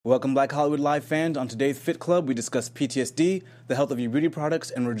Welcome, Black Hollywood Live fans. On today's Fit Club, we discuss PTSD, the health of your beauty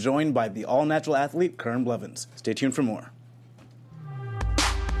products, and we're joined by the all-natural athlete, Kern Blevins. Stay tuned for more.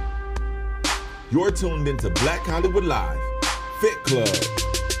 You're tuned into Black Hollywood Live, Fit Club.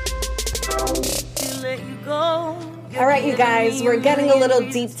 All right, you guys, we're getting a little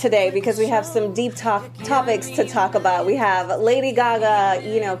deep today because we have some deep topics to talk about. We have Lady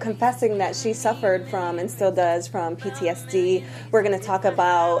Gaga, confessing that she suffered from and still does from PTSD. We're going to talk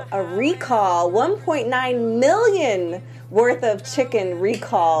about a recall, 1.9 million worth of chicken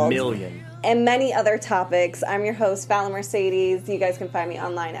recalled. Million. And many other topics. I'm your host, Fallon Mercedes. You guys can find me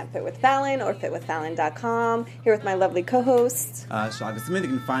online at Fit with Fallon or fitwithfallon.com. Here with my lovely co-host, Shaka Smith. You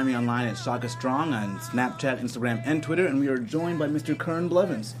can find me online at Shaka Strong on Snapchat, Instagram, and Twitter. And we are joined by Mr. Kern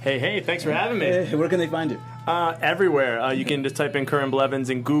Blevins. Hey, thanks for having me. Hey, where can they find you? Everywhere. You can just type in Kern Blevins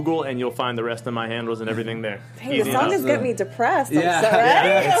in Google, and you'll find the rest of my handles and everything there. Hey, the song is getting me depressed. I'm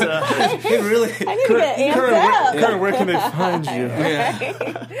sorry. It really. I need to get amped up. Kern, where can they find you?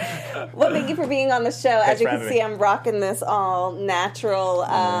 Well, thank you for being on the show. As you can see, I'm rocking this all-natural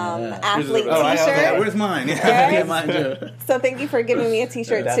athlete T-shirt. Where's mine? Yeah, mine too. So thank you for giving me a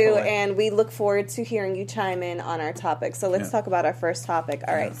T-shirt, too, Definitely. and we look forward to hearing you chime in on our topic. So let's talk about our first topic.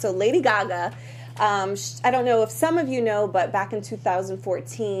 All right, so Lady Gaga, I don't know if some of you know, but back in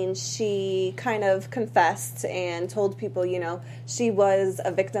 2014, she kind of confessed and told people, she was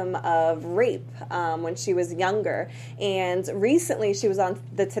a victim of rape when she was younger. And recently, she was on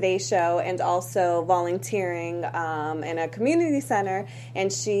the Today Show and also volunteering in a community center,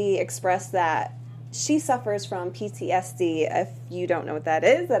 and she expressed that she suffers from PTSD. If you don't know what that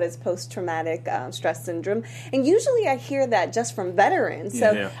is post-traumatic stress syndrome. And usually I hear that just from veterans.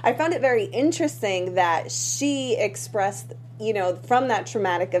 So I found it very interesting that she expressed, from that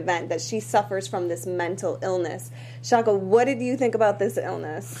traumatic event that she suffers from this mental illness. Shaka, what did you think about this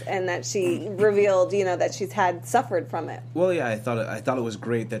illness and that she revealed, that she's suffered from it? Well, yeah, I thought it was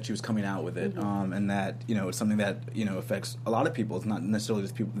great that she was coming out with it, and that it's something that affects a lot of people. It's not necessarily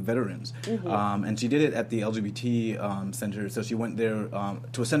just people, veterans. And she did it at the LGBT center. So she went there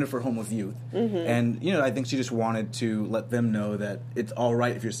to a center for homeless youth, and I think she just wanted to let them know that it's all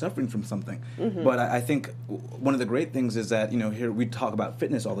right if you're suffering from something. But I think one of the great things is that here we talk about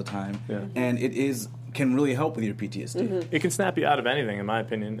fitness all the time, and it can really help with your PTSD. It can snap you out of anything, in my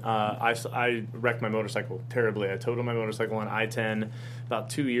opinion. I wrecked my motorcycle terribly. I totaled my motorcycle on I-10 about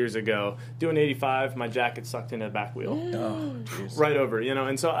 2 years ago. Doing 85, my jacket sucked into the back wheel. Right over,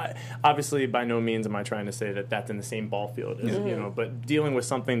 And so, obviously, by no means am I trying to say that that's in the same ball field as, but dealing with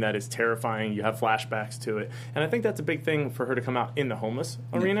something that is terrifying, you have flashbacks to it. And I think that's a big thing for her to come out in the homeless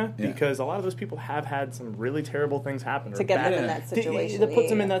arena, because a lot of those people have had some really terrible things happen. To get them in that situation. That puts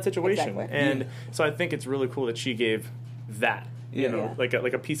them in that situation. Exactly. And so I think it's really cool that she gave that, like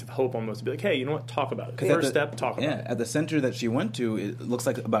a piece of hope almost, to be like, hey, you know what, talk about it. First step, talk about it. At the center that she went to, it looks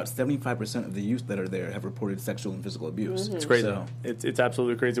like about 75% of the youth that are there have reported sexual and physical abuse. It's crazy. So. It's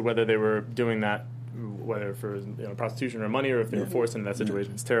absolutely crazy whether they were doing that, whether for prostitution or money, or if they were forced into that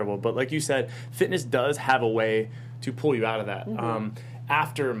situation. It's terrible. But like you said, fitness does have a way to pull you out of that.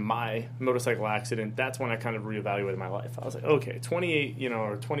 After my motorcycle accident, that's when I kind of reevaluated my life. I was like, okay, 28,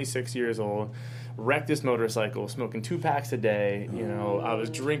 or 26 years old, wrecked this motorcycle, smoking 2 packs a day. I was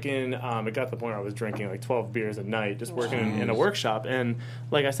drinking. It got to the point where I was drinking like 12 beers a night, just working in a workshop. And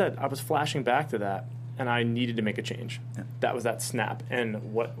like I said, I was flashing back to that, and I needed to make a change. That was that snap.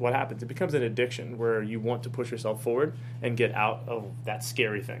 And what happens? It becomes an addiction where you want to push yourself forward and get out of that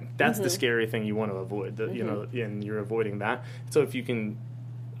scary thing. That's the scary thing you want to avoid. And you're avoiding that. So if you can,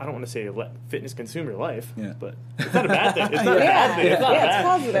 I don't want to say let fitness consume your life, but it's not a bad thing. It's not a bad thing. It's not it's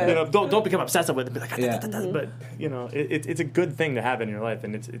positive. Don't become obsessive with it. Be like, but it's a good thing to have in your life,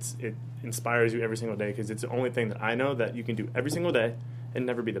 and it inspires you every single day, because it's the only thing that I know that you can do every single day and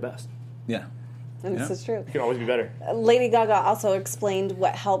never be the best. Yeah. And this is true. You can always be better. Lady Gaga also explained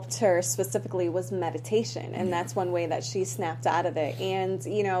what helped her specifically was meditation, and that's one way that she snapped out of it. And,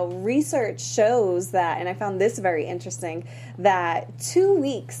 research shows that, and I found this very interesting, that 2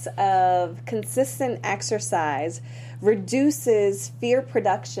 weeks of consistent exercise reduces fear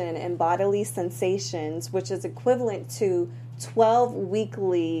production and bodily sensations, which is equivalent to 12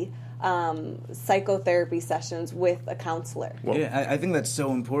 weekly psychotherapy sessions with a counselor. Yeah, I think that's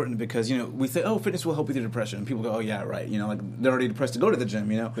so important because, we say, oh, fitness will help with your depression. And people go, oh, yeah, right. They're already depressed to go to the gym,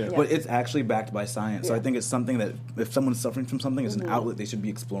 But it's actually backed by science. So I think it's something that if someone's suffering from something, it's an outlet they should be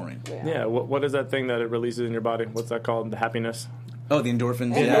exploring. Yeah, what is that thing that it releases in your body? What's that called? The happiness? Oh, the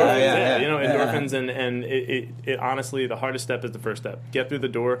endorphins. You know, endorphins, and it honestly, the hardest step is the first step. Get through the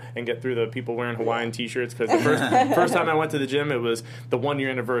door and get through the people wearing Hawaiian T-shirts, because the first time I went to the gym, it was the 1 year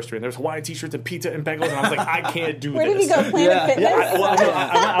anniversary, and there's Hawaiian T-shirts and pizza and bagels, and I was like, I can't do Where this. did you go, Planet Fitness?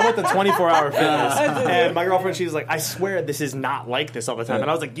 I went to 24-hour fitness, and my girlfriend, she was like, I swear this is not like this all the time, and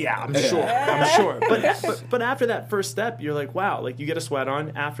I was like, yeah, I'm sure. But after that first step, you're like, wow, like you get a sweat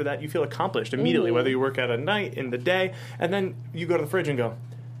on. After that, you feel accomplished immediately, whether you work out at night, in the day, and then you go to the fridge and go,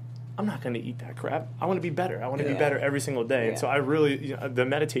 I'm not going to eat that crap. I want to be better. I want to be better every single day. And so I really, the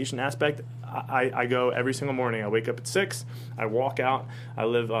meditation aspect, I go every single morning. I wake up at 6. I walk out. I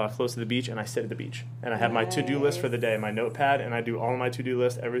live close to the beach, and I sit at the beach. And I have my to-do list for the day, my notepad, and I do all of my to-do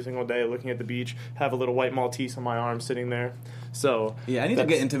list every single day, looking at the beach, have a little white Maltese on my arm sitting there. So I need to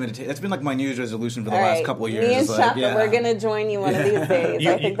get into meditation. That's been like my New Year's resolution for the last couple of years. Me and Shaka, we're going to join you one of these days.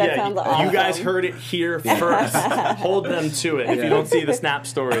 I think that sounds awesome. You guys heard it here first. Hold them to it. If you don't see the Snap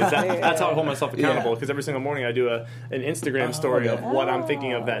stories, that's how I hold myself accountable, because every single morning I do an Instagram story of what I'm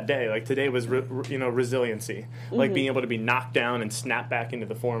thinking of that day. Like today was resiliency, like being able to be knocked down and snap back into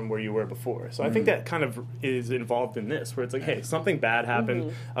the form where you were before. So I think that kind of is involved in this, where it's like, hey, something bad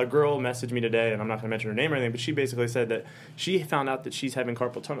happened. A girl messaged me today, and I'm not going to mention her name or anything, but she basically said that she found out that she's having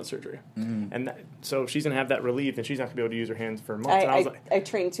carpal tunnel surgery, and so she's going to have that relieved, and she's not going to be able to use her hands for months. And I was like, I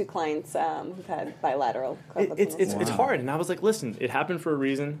trained 2 clients who've had bilateral carpal tunnel. It's hard, and I was like, listen, it happened for a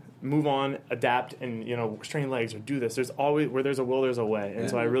reason. Move on, adapt, and strain legs or do this. There's always, where there's a will, there's a way, and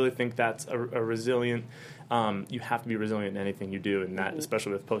so I really think that's a resilient. You have to be resilient in anything you do, and that,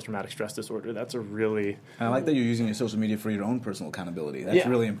 especially with post-traumatic stress disorder, that's a really. And I like that you're using your social media for your own personal accountability. That's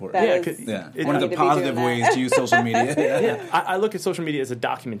really important. One of the positive ways to use social media. I look at social media as a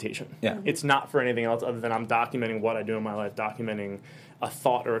documentation. Yeah. It's not for anything else other than I'm documenting what I do in my life, documenting a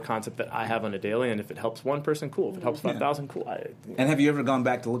thought or a concept that I have on a daily, and if it helps one person, cool. If it helps 5,000, cool. And have you ever gone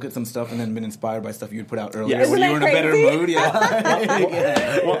back to look at some stuff and then been inspired by stuff you had put out earlier when you were in a better mood?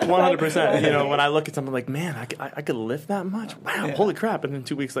 100%. When I look at something like, man, I could lift that much? Wow, holy crap. And then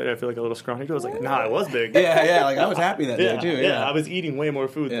 2 weeks later, I feel like a little scrawny. I was like, nah, I was big. Like I was happy that day, too. Yeah, I was eating way more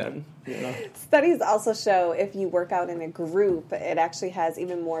food then. Studies also show if you work out in a group, it actually has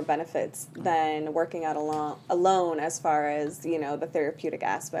even more benefits than working out alone as far as, the therapeutic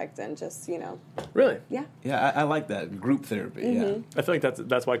aspect and just, Really? Yeah. Yeah, I like that. Group therapy, I feel like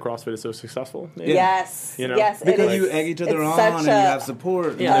that's why CrossFit is so successful. Yeah. Yes. Yes, because you egg each other on and you have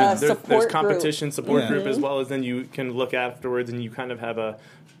support. Yeah, there's competition support group as well as then you can look afterwards and you kind of have a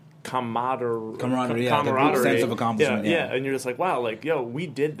camaraderie, sense of accomplishment. Yeah, and you're just like, wow, like, yo, we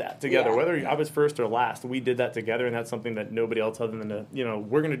did that together. Whether I was first or last, we did that together, and that's something that nobody else other than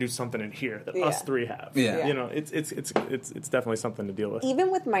we're going to do something in here that us three have. It's definitely something to deal with.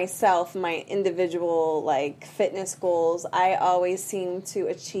 Even with myself, my individual fitness goals, I always seem to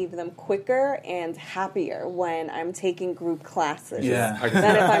achieve them quicker and happier when I'm taking group classes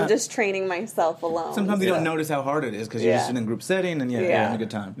than if I'm just training myself alone. Sometimes you don't notice how hard it is because you're just in a group setting and you're having a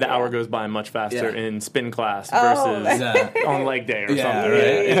good time. The hour goes by much faster in spin class versus on leg day or something.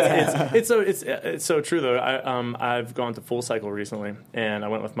 Right? It's so true though. I've gone to Full Cycle recently, and I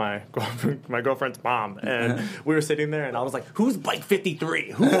went with my girlfriend's mom, and we were sitting there, and I was like, "Who's bike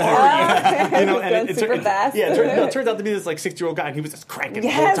 53? Who are you?" And it's super fast. It turns out to be this 60-year-old guy, and he was just cranking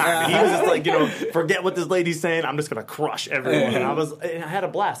the whole time. And he was just forget what this lady's saying. I'm just gonna crush everyone. And I had a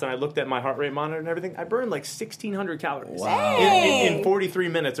blast, and I looked at my heart rate monitor and everything. I burned 1,600 calories in 43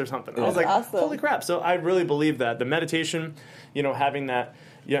 minutes or something. I was like, holy crap. So I really believe that the meditation, having that,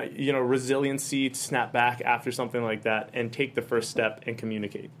 resiliency to snap back after something like that and take the first step and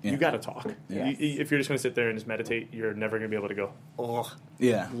communicate. You got to talk. Yes. If you're just going to sit there and just meditate, you're never going to be able to go,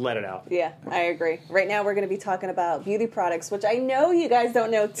 let it out. Yeah, I agree. Right now we're going to be talking about beauty products, which I know you guys don't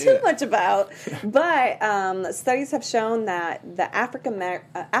know too much about, but studies have shown that the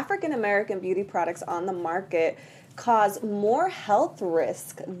African-American beauty products on the market cause more health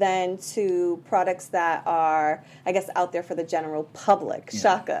risk than to products that are, I guess, out there for the general public.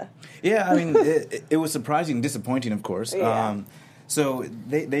 Shaka. Yeah, I mean, it was surprising, disappointing, of course. Yeah. So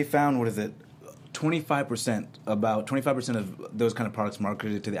they found, what is it, 25%, about 25% of those kind of products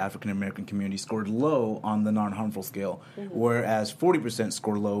marketed to the African-American community scored low on the non-harmful scale, whereas 40%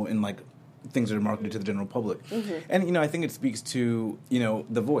 scored low in, things that are marketed to the general public. And, I think it speaks to,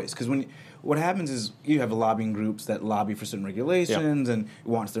 the voice. Because what happens is you have lobbying groups that lobby for certain regulations and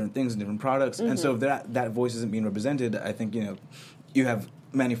want certain things in different products. And so if that voice isn't being represented, I think, you have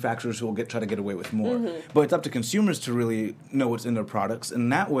manufacturers who will try to get away with more. But it's up to consumers to really know what's in their products.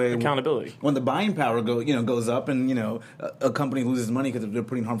 And that way... accountability. When the buying power goes up and, a company loses money because they're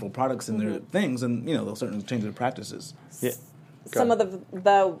putting harmful products in their things, and, they'll certainly change their practices. Yeah. some of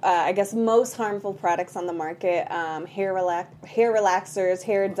the I guess most harmful products on the market: hair relaxers,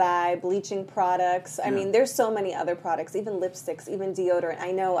 hair dye, bleaching products. I mean, there's so many other products, even lipsticks, even deodorant.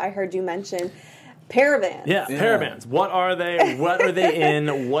 I know I heard you mention parabens. Yeah, parabens. What are they? What are they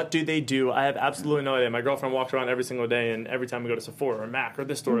in? What do they do? I have absolutely no idea. My girlfriend walks around every single day, and every time we go to Sephora or Mac or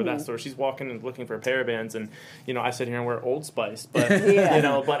this store or that store, she's walking and looking for parabens. And I sit here and wear Old Spice, but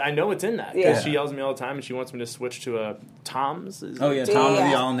but I know it's in that because she yells at me all the time, and she wants me to switch to a Tom's. Tom's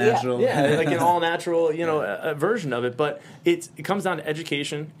the all natural. Yeah, like an all natural, a version of it. But it comes down to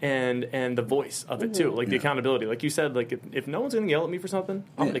education and the voice of it too, like the accountability. Like you said, like if no one's going to yell at me for something,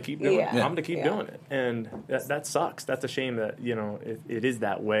 I'm going to keep doing it. I'm going to keep doing it. And that sucks. That's a shame that it is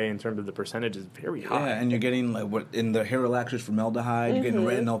that way in terms of the percentage is very high. Yeah, and you're getting like what in the hair relaxers formaldehyde, you're getting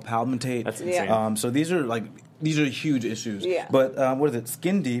retinol palmitate. That's insane. So these are huge issues. Yeah. But what is it?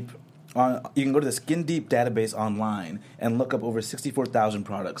 Skin Deep. You can go to the Skin Deep database online and look up over 64,000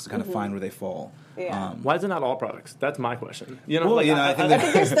 products to kind of find where they fall. Yeah. Why is it not all products? That's my question. I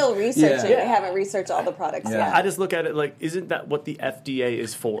think they're still researching. They haven't researched all the products yet. I just look at it like, isn't that what the FDA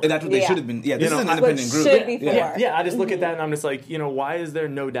is for? That's what they should have been. Yeah, this is an independent group. Should be for. Yeah, I just look at that and I'm just like, why is there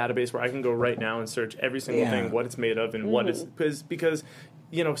no database where I can go right now and search every single thing, what it's made of, and what it's because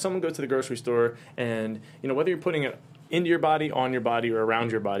someone goes to the grocery store and whether you're putting it into your body, on your body, or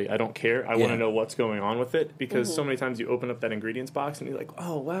around your body, I don't care. I want to know what's going on with it because so many times you open up that ingredients box and you're like,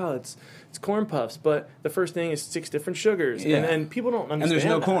 oh, wow, it's corn puffs, but the first thing is 6 different sugars, and people don't understand. And there's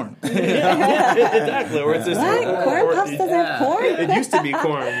no corn. exactly. Or it's just corn puffs doesn't have corn. It used to be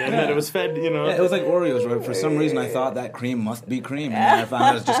corn, and then it was fed. It was like Oreos, right? For some reason, I thought that cream must be cream, and then I found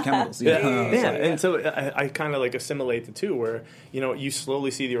out it's just chemicals. And so I kind of like assimilate the two, where you slowly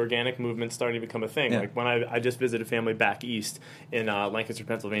see the organic movement starting to become a thing. Like when I just visited family back east in Lancaster,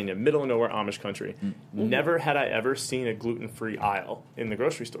 Pennsylvania, middle of nowhere Amish country. Never had I ever seen a gluten-free aisle in the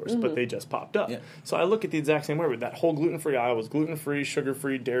grocery stores, but they just popped up. So I look at the exact same way. Where that whole gluten-free aisle was gluten-free,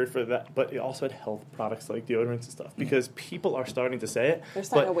 sugar-free, dairy-free, but it also had health products like deodorants and stuff because people are starting to say it. They're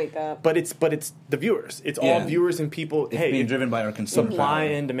starting to wake up. But it's the viewers. It's all viewers and people. It's being driven by our consumption. Supply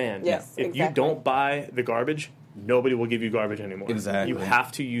and demand. Yes, if you don't buy the garbage, nobody will give you garbage anymore. Exactly. You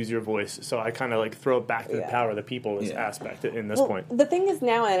have to use your voice. So I kind of like throw it back to the power of the people aspect in this point. The thing is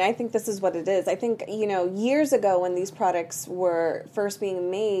now, and I think this is what it is. I think years ago when these products were first being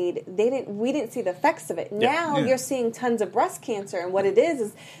made, we didn't see the effects of it. Now you're seeing tons of breast cancer, and what it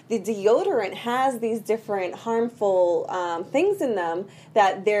is the deodorant has these different harmful things in them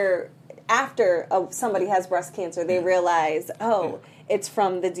that they're after somebody has breast cancer, they realize, it's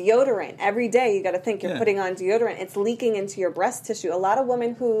from the deodorant. Every day you got to think you're putting on deodorant. It's leaking into your breast tissue. A lot of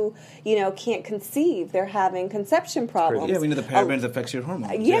women who, can't conceive, they're having conception problems. Yeah, we know the parabens affects your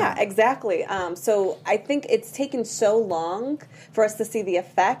hormones. Yeah, exactly. So I think it's taken so long for us to see the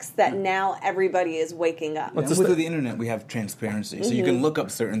effects that now everybody is waking up. And with the internet, we have transparency. So you can look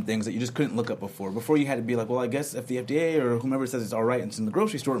up certain things that you just couldn't look up before. Before you had to be like, well, I guess if the FDA or whomever says it's all right and it's in the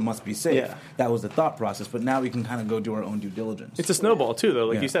grocery store, it must be safe. Yeah. That was the thought process. But now we can kind of go do our own due diligence. It's a snowball too, though.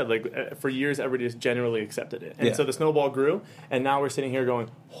 Like you said, for years everybody just generally accepted it, and so the snowball grew, and now we're sitting here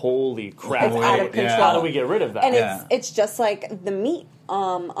going, "Holy crap! It's out of control. How do we get rid of that?" And it's just like the meat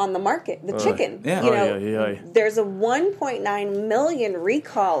on the market, the chicken. There's a 1.9 million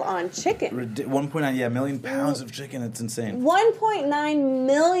recall on chicken. 1.9 million pounds of chicken. It's insane. 1.9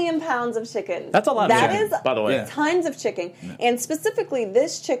 million pounds of chicken. That's a lot of chicken, by the way. Tons of chicken. And specifically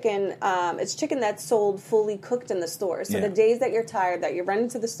this chicken, it's chicken that's sold fully cooked in the store. So the days that you're tired, that you're running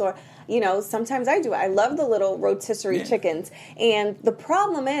to the store, sometimes I do it. I love the little rotisserie chickens. And the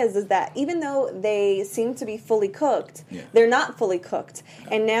problem is that even though they seem to be fully cooked, they're not fully cooked.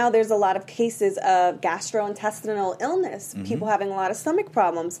 And now there's a lot of cases of gastrointestinal illness, people having a lot of stomach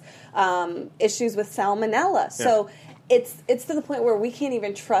problems, issues with salmonella. So it's to the point where we can't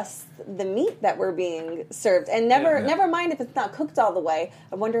even trust the meat that we're being served. And never mind if it's not cooked all the way.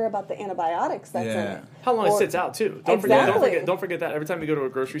 I wonder about the antibiotics that's in it. How long it sits out, too. Don't forget that every time you go to a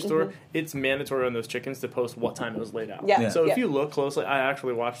grocery store, it's mandatory on those chickens to post what time it was laid out. So if you look closely, I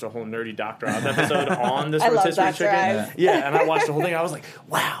actually watched a whole nerdy Dr. Oz episode on this rotisserie chicken. And I watched the whole thing. I was like,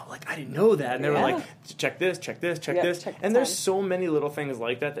 wow, I didn't know that. And they were like, check this, check this, check this. And there's so many little things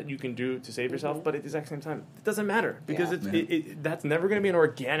like that you can do to save yourself, but at the exact same time, it doesn't matter. Because because that's never going to be an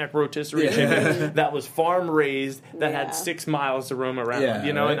organic rotisserie chicken that was farm raised that had 6 miles to roam around.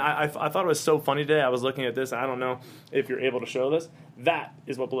 And I thought it was so funny today. I was looking at this. I don't know if you're able to show this. That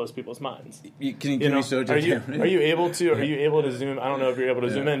is what blows people's minds. Can you show it? Are you able to? Are you able to zoom? I don't know if you're able to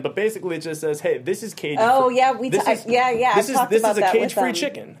zoom in, but basically it just says, "Hey, this is cage." Oh yeah, This is a cage-free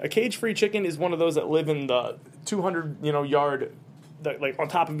chicken. A cage-free chicken is one of those that live in the 200 yard. Like on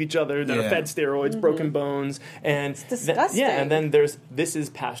top of each other, that are fed steroids, broken bones, and it's disgusting. And then this is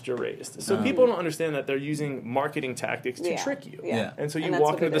pasture raised. So people don't understand that they're using marketing tactics to trick you. And so you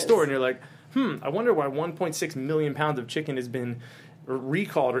walk into the store and you're like, I wonder why 1.6 million pounds of chicken has been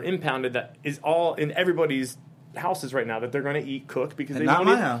recalled or impounded. That is all in everybody's houses right now that they're going to eat cook because they won't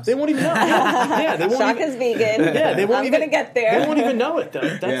even know. They won't Shaka's vegan. Yeah, they won't I'm gonna get there. They won't even know it though.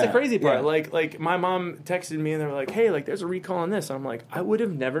 That's the crazy part. Like my mom texted me and they were like, "Hey, like there's a recall on this." And I'm like, I would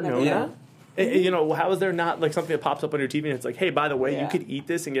have never known that. How is there not like something that pops up on your TV and it's like, hey, by the way, you could eat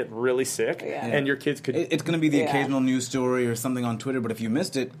this and get really sick, and your kids could. It's going to be the occasional news story or something on Twitter, but if you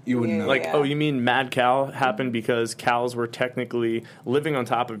missed it, you wouldn't know. Like, oh, you mean mad cow happened because cows were technically living on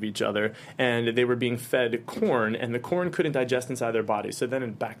top of each other and they were being fed corn, and the corn couldn't digest inside their bodies. So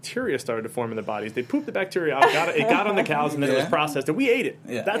then bacteria started to form in the bodies. They pooped the bacteria out, it got on the cows, and then it was processed, and we ate it.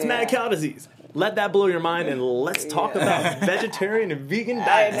 That's mad cow disease. Let that blow your mind, and let's talk about vegetarian and vegan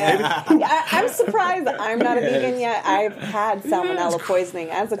diets. I'm surprised that I'm not a vegan yet. I've had salmonella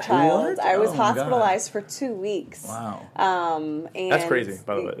poisoning as a child. I was hospitalized for 2 weeks. Wow. And that's crazy,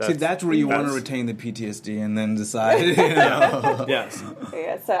 by the way. See, that's where you want to retain the PTSD and then decide. Yes.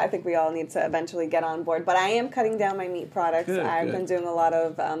 Yeah, so I think we all need to eventually get on board. But I am cutting down my meat products. I've been doing a lot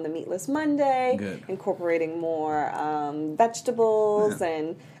of the Meatless Monday, incorporating more vegetables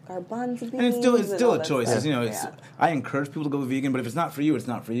and garbanzo beans. And it's still a choice. I encourage people to go vegan, but if it's not for you, it's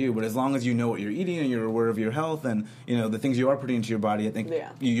not for you. But as long as you know what you're eating and you're aware of your health and the things you are putting into your body, I think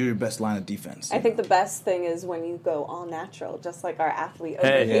you're your best line of defense. I think the best thing is when you go all natural, just like our athlete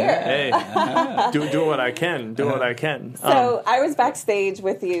over here. Do what I can. Do what I can. So I was backstage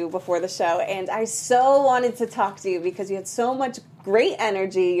with you before the show, and I so wanted to talk to you because you had so much great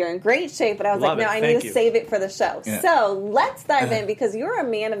energy. You're in great shape, but I was I need to save it for the show. Yeah. So let's dive in because you're a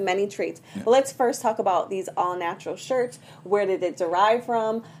man of many traits. Yeah. But let's first talk about these all-natural shirts. Where did it derive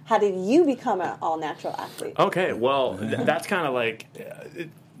from? How did you become an all-natural athlete? Okay, well, that's kind of like...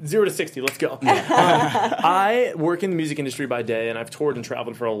 0 to 60, let's go. I work in the music industry by day, and I've toured and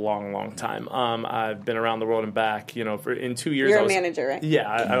traveled for a long, long time. I've been around the world and back. In 2 years, you're a manager, right? Yeah,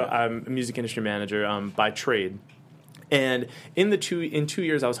 I'm a music industry manager by trade. And in 2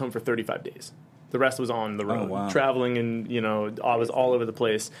 years, I was home for 35 days. The rest was on the road, traveling, and I was all over the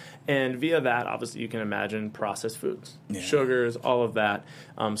place. And via that, obviously, you can imagine processed foods, sugars, all of that,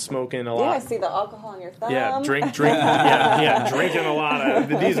 smoking a lot. Yeah, I see the alcohol on your thumb. Yeah, drink. drinking a lot.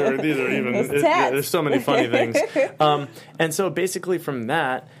 These are even. There's so many funny things. And so basically, from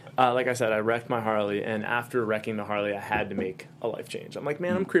that. Like I said, I wrecked my Harley, and after wrecking the Harley, I had to make a life change. I'm like,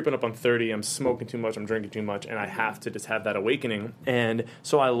 man, I'm creeping up on 30, I'm smoking too much, I'm drinking too much, and I have to just have that awakening. And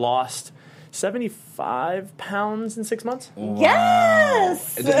so I lost 75 pounds in 6 months. Wow.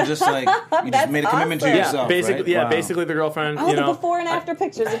 Yes! It's just like, you just made a commitment to yourself, basically, right? Basically the girlfriend, the before and after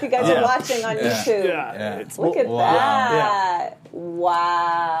pictures, if you guys are watching on YouTube. Look at that.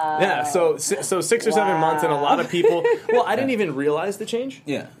 Wow. Yeah, so 6 or 7 months, and a lot of people, I didn't even realize the change.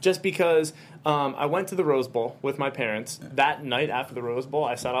 Yeah. Just because I went to the Rose Bowl with my parents. That night after the Rose Bowl,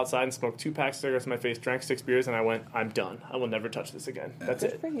 I sat outside and smoked 2 packs of cigarettes in my face, drank 6 beers, and I went, I'm done. I will never touch this again. That's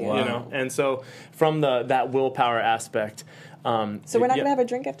it. For you. Wow. And so from that willpower aspect. So we're not going to have a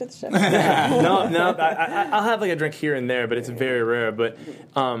drink after the show? No. I'll have like a drink here and there, but it's very rare. But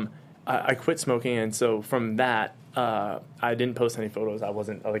I quit smoking, and so from that, I didn't post any photos. I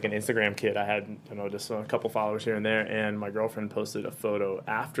wasn't like an Instagram kid. I had just a couple followers here and there, and my girlfriend posted a photo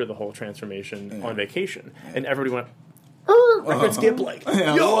after the whole transformation on vacation, and everybody went, record skip, like,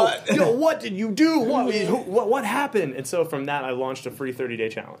 yo, what did you do? What happened? And so from that, I launched a free 30-day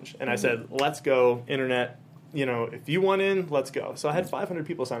challenge, and I said, let's go, internet. If you want in, let's go. So I had 500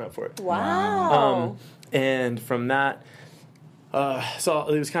 people sign up for it. Wow. And from that, so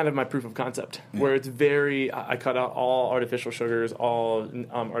it was kind of my proof of concept, where it's I cut out all artificial sugars, all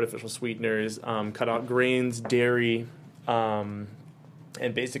artificial sweeteners, cut out grains, dairy, and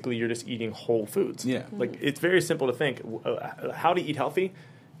basically you're just eating whole foods. Yeah. Like, it's very simple to think. How to eat healthy?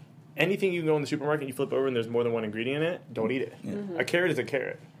 Anything you can go in the supermarket and you flip over and there's more than one ingredient in it, don't eat it. Yeah. A carrot is a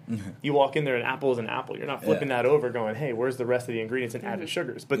carrot. You walk in there, an apple is an apple. You're not flipping that over going, hey, where's the rest of the ingredients and added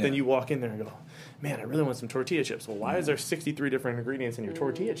sugars? But then you walk in there and go, man, I really want some tortilla chips. Well, why is there 63 different ingredients in your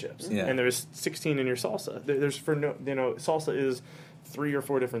tortilla chips? Yeah. And there's 16 in your salsa. Salsa is 3 or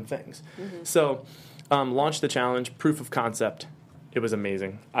 4 different things. So launched the challenge, proof of concept. It was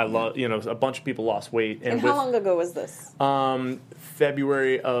amazing. I love, a bunch of people lost weight. And how long ago was this?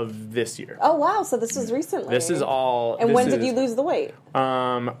 February of this year. Oh, wow. So this was recently. This is all. And when did you lose the weight?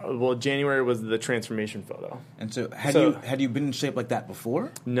 Well, January was the transformation photo. And so, had you been in shape like that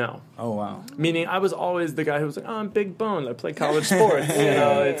before? No. Oh, wow. Meaning, I was always the guy who was like, "Oh, I'm big boned. I play college sports.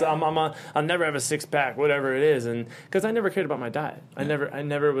 I'll never have a 6-pack, whatever it is." And because I never cared about my diet, I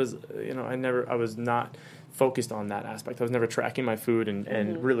never was. I was not focused on that aspect. I was never tracking my food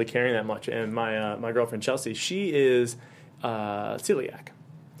and really caring that much. And my girlfriend Chelsea, she is celiac.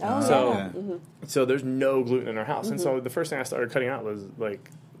 So there's no gluten in our house. And so the first thing I started cutting out was like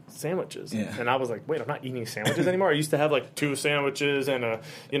sandwiches. Yeah. And I was like, wait, I'm not eating sandwiches anymore. I used to have like 2 sandwiches and a,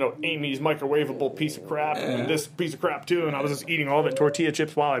 Amy's microwavable piece of crap and this piece of crap too. And I was just eating all of it, tortilla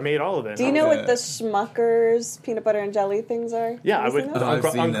chips while I made all of it. Do you know what the Schmuckers peanut butter and jelly things are? Yeah, I would. I've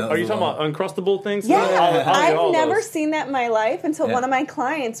seen those Are you as talking well. about Uncrustable things? Yeah, I'll I've never those. seen that in my life until one of my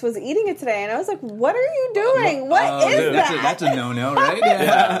clients was eating it today, and I was like, "What are you doing? What is dude, that?" That's a no-no, right?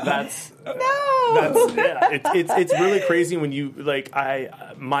 Yeah, that's... No. It's really crazy when you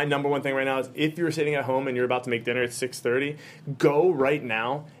my number one thing right now is if you're sitting at home and you're about to make dinner at 6:30, go right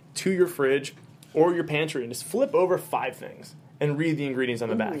now to your fridge or your pantry and just flip over 5 things and read the ingredients on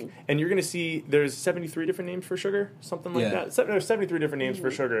the back, and you're gonna see there's 73 different names for sugar, something like that. There's 73 different names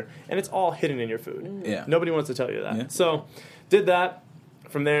for sugar, and it's all hidden in your food. Yeah. Nobody wants to tell you that. Yeah. So, did that.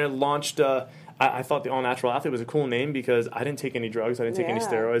 From there, launched. I thought the All Natural Athlete was a cool name because I didn't take any drugs, I didn't take any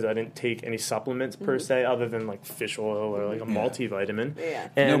steroids, I didn't take any supplements per se, other than like fish oil or like a multivitamin. Yeah.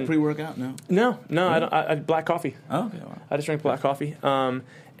 And No pre-workout, no? No, I don't. I black coffee. Oh, okay. Wow. I just drank black coffee.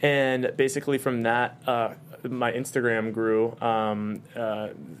 And basically from that, my Instagram grew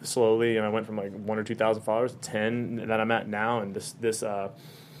slowly, and I went from like 1,000 or 2,000 followers to 10 that I'm at now, and this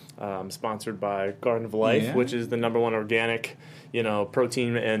sponsored by Garden of Life, which is the #1 organic,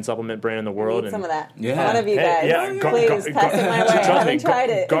 protein and supplement brand in the world. I need some of that. Yeah. One of you guys, please pass it my way. I haven't tried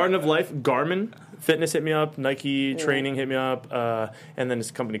it. Garden of Life, Garmin Fitness hit me up, Nike Training hit me up, and then this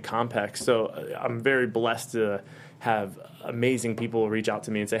company Compex. So I'm very blessed to have amazing people reach out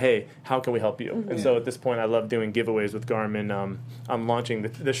to me and say, hey, how can we help you? And so at this point, I love doing giveaways with Garmin. I'm launching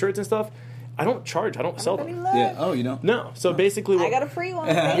the shirts and stuff. I don't charge. I don't sell them. Yeah. Oh, you know. No. So basically, I got a free one.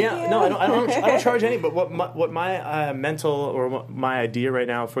 Thank you. no, I don't charge any. But what my mental or what my idea right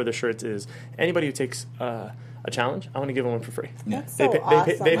now for the shirts is anybody who takes a challenge, I want to give them one for free. That's They so pay,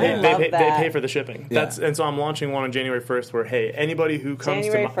 awesome. they I love pay that. for the shipping. Yeah. And so I'm launching one on January 1st where, hey, anybody who comes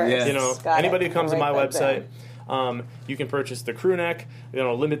January to my, 1st. Got anybody it. who comes to I'll my write that website, you can purchase the crew neck,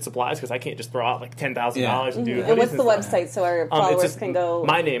 limited supplies because I can't just throw out like $10,000 and do And what's hoodies the and stuff. website so our It's followers just can go?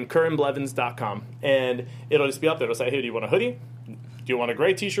 my name, KurinBlevins.com, and it'll just be up there. It'll say, hey, do you want a hoodie? Do you want a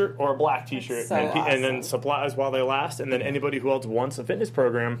gray T-shirt or a black T-shirt? So and then awesome. supplies while they last. And then anybody who else wants a fitness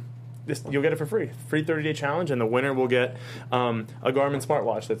program, you'll get it for free. Free 30-day challenge, and the winner will get a Garmin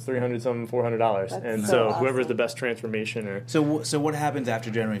smartwatch that's $400 and so so awesome. whoever's the best transformation or So what happens after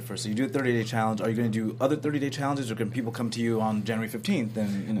January 1st? So you do a 30-day challenge. Are you going to do other 30-day challenges, or can people come to you on January 15th?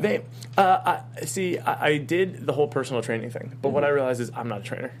 And I did the whole personal training thing, but what I realized is I'm not a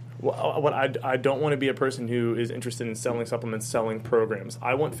trainer. What I don't want to be a person who is interested in selling supplements, selling programs.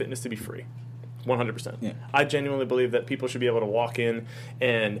 I want fitness to be free. 100%. Yeah. I genuinely believe that people should be able to walk in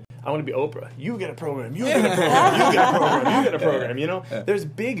and I want to be Oprah. You get a program. You get a program. You get a program. You get a program. There's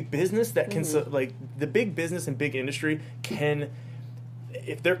big business that can the big business and big industry can,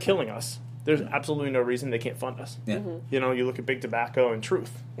 if they're killing us, there's absolutely no reason they can't fund us. Yeah. You look at Big Tobacco and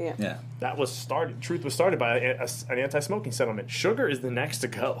Truth. Yeah. That was started. Truth was started by an anti-smoking settlement. Sugar is the next to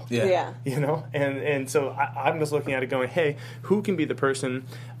go. Yeah. And so I'm just looking at it going, hey, who can be the person?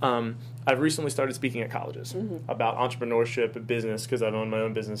 I've recently started speaking at colleges about entrepreneurship, business, because I've owned my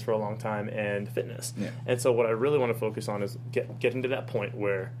own business for a long time, and fitness. Yeah. And so what I really want to focus on is getting to that point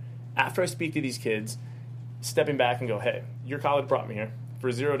where after I speak to these kids, stepping back and go, hey, your college brought me here for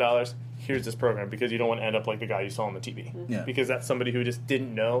 $0. Here's this program, because you don't want to end up like the guy you saw on the TV. Yeah. Because that's somebody who just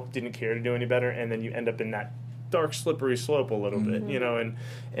didn't care to do any better, and then you end up in that dark, slippery slope a little bit,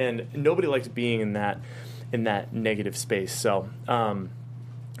 and nobody likes being in that negative space. So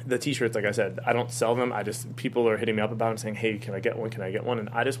the T-shirts, like I said, I don't sell them. People are hitting me up about them, saying, "Hey, can I get one? Can I get one?" And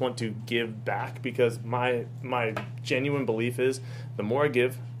I just want to give back, because my genuine belief is the more I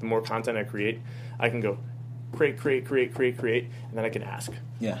give, the more content I create, I can go create, and then I can ask.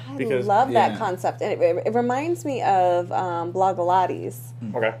 Yeah. I love that Yeah. concept. And it reminds me of Blogilates.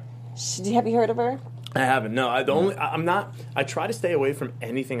 Okay. Have you heard of her? I haven't. No, I'm not. I try to stay away from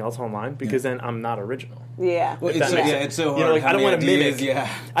anything else online because then I'm not original. Yeah. Well, That it's so, makes yeah, sense. it's so hard. You know, like, how I don't many want to ideas, mimic. Yeah.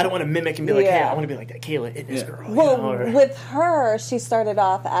 I don't want to mimic and be like, hey, Yeah. I want to be like that Kayla Itness girl. Well, you know, or- with her, she started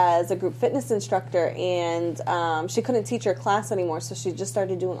off as a group fitness instructor, and she couldn't teach her class anymore, so she just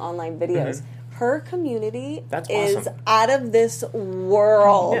started doing online videos. Her community That's is awesome. out of this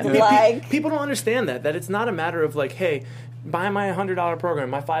world. Yeah, Like, people don't understand that it's not a matter of like, hey, buy my $100 program,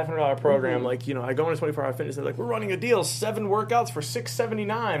 my $500 program. Like, you know, I go into 24-hour fitness and they're like, we're running a deal, 7 workouts for $679.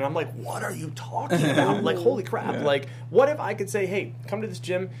 And I'm like, what are you talking about? Like, holy crap! Like, what if I could say, hey, come to this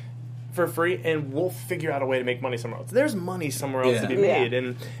gym for free and we'll figure out a way to make money somewhere else. There's money somewhere else to be made,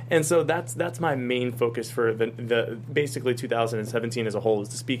 and so that's my main focus for the basically 2017 as a whole, is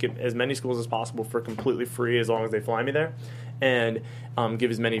to speak at as many schools as possible for completely free as long as they fly me there, and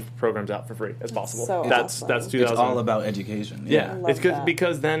give as many programs out for free as possible. so that's awesome. 2000. It's all about education. Yeah, love it's that.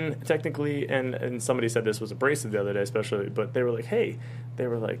 because then technically, and somebody said this was abrasive the other day, especially, but they were like, hey,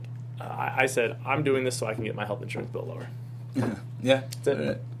 I said, I'm doing this so I can get my health insurance bill lower. Yeah. That's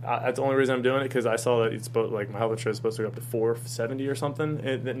it. Right. That's the only reason I'm doing it, because I saw that it's supposed, like, my health insurance is supposed to go up to $470 or something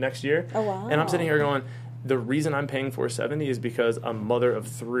next year. Oh, wow. And I'm sitting here going, the reason I'm paying $470 is because a mother of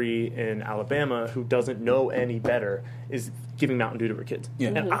 3 in Alabama who doesn't know any better is giving Mountain Dew to her kids. Yeah.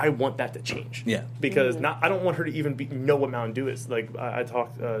 And I want that to change. Yeah. Because I don't want her to even know what Mountain Dew is. Like, I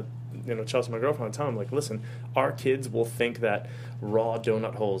talked, Chelsea, my girlfriend, I tell him, like, listen, our kids will think that raw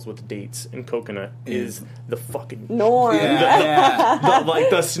donut holes with dates and coconut is the fucking norm. like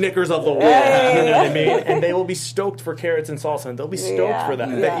the Snickers of the world. You know what I mean? And they will be stoked for carrots and salsa, and they'll be stoked for that.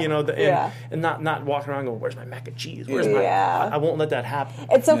 And not walking around going, "Where's my mac and cheese? Where's my?" I won't let that happen.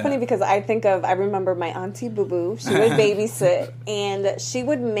 It's so funny because I remember my auntie Boo Boo. She would babysit, and she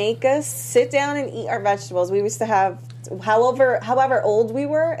would make us sit down and eat our vegetables. We used to have, however old we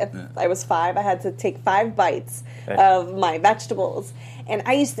were. If I was 5, I had to take 5 bites of my vegetables. And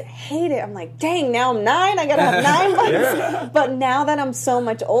I used to hate it. I'm like, dang, now I'm 9. I gotta have 9 bites. Yeah. But now that I'm so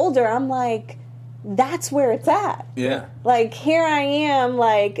much older, I'm like, that's where it's at. Yeah. Like, here I am,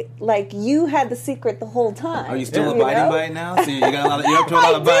 like you had the secret the whole time. Are you still abiding by it now? So you got a lot of, you're up to a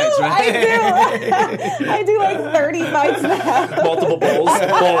lot of bites, right? I do. I do like 30 bites now. Multiple bowls.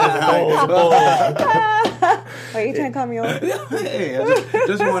 Are you trying to call me old? Hey,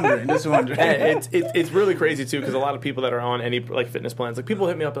 just wondering. And it's really crazy too, because a lot of people that are on any like fitness plans, like people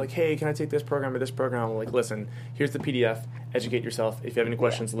hit me up like, hey, can I take this program or this program? I'm like, listen, here's the PDF. Educate yourself. If you have any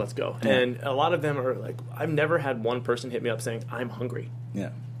questions, let's go. Yeah. And a lot of them are like, I've never had one person hit me up saying I'm hungry.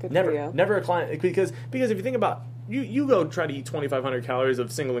 Yeah. Good never, for you. never a client, because if you think about, you go try to eat 2,500 calories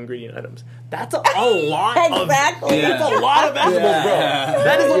of single ingredient items. That's a lot. Exactly. That's a lot of vegetables, bro.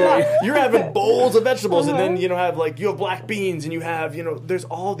 That is a lot. You're having bowls of vegetables, and then you have black beans, and you have there's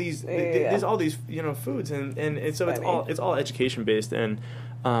all these foods, and so it's all education based, and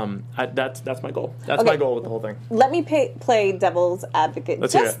that's my goal. That's my goal with the whole thing. Let me play devil's advocate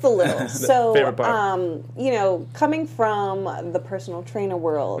just a little. So, favorite part. Coming from the personal trainer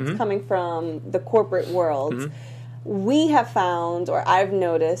world, coming from the corporate world, we have found, or I've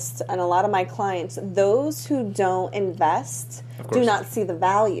noticed, and a lot of my clients, those who don't invest do not see the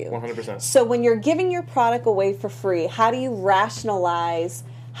value. 100%. So when you're giving your product away for free, how do you rationalize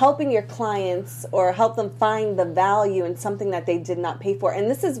helping your clients or help them find the value in something that they did not pay for? And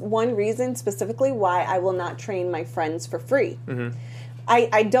this is one reason specifically why I will not train my friends for free.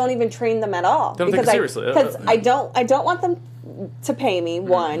 I don't even train them at all. Don't take it seriously. Because I don't want them to pay me,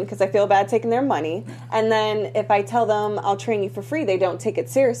 one, because I feel bad taking their money, and then if I tell them I'll train you for free, they don't take it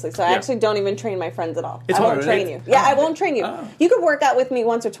seriously. So I actually don't even train my friends at all. I won't train you. Yeah, I won't train you. You could work out with me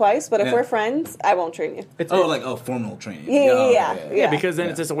once or twice, but if we're friends, I won't train you. Formal training. Yeah. Because then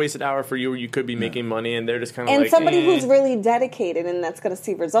it's just a wasted hour for you, where you could be making money, and they're just kind of and like, somebody who's really dedicated and that's going to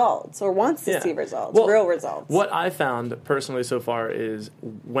see results or wants to see results, real results. What I found personally so far is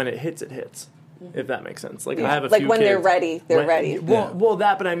when it hits, it hits. If that makes sense. Like I have a like few when kids, they're ready, they're ready. Well,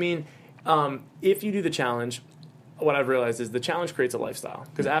 that. But I mean, if you do the challenge, what I've realized is the challenge creates a lifestyle.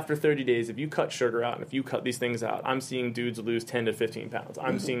 Because after 30 days, if you cut sugar out and if you cut these things out, I'm seeing dudes lose 10 to 15 pounds.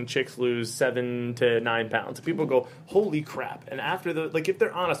 I'm seeing chicks lose 7 to 9 pounds. People go, holy crap! And after if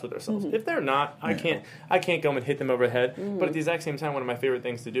they're honest with themselves, if they're not, I can't go and hit them over the head. But at the exact same time, one of my favorite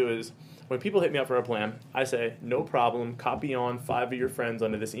things to do is, when people hit me up for a plan, I say, no problem, copy on 5 of your friends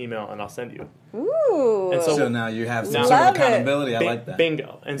onto this email, and I'll send you. Ooh. And So now you have some sort of accountability. I like that.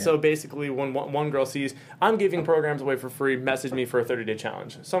 Bingo. And so basically, when one girl sees, I'm giving programs away for free, message me for a 30-day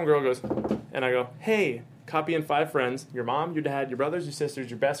challenge. Some girl goes, and I go, hey, copy in 5 friends, your mom, your dad, your brothers, your sisters,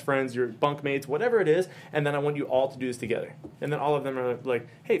 your best friends, your bunkmates, whatever it is, and then I want you all to do this together. And then all of them are like,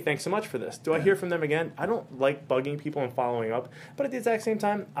 hey, thanks so much for this. Do I hear from them again? I don't like bugging people and following up, but at the exact same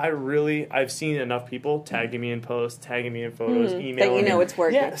time, I've seen enough people tagging me in posts, tagging me in photos, emailing. That you know it's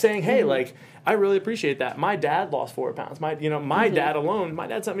working. Yeah, saying, hey, like, I really appreciate that. My dad lost 4 pounds. My dad alone, my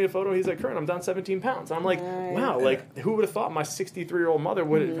dad sent me a photo. He's like, Kern, I'm down 17 pounds. And I'm like, wow, like, who would have thought my 63-year-old mother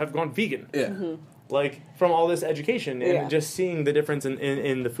would have gone vegan? Yeah. Like, from all this education and just seeing the difference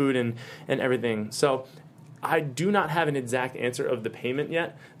in the food and everything. So I do not have an exact answer of the payment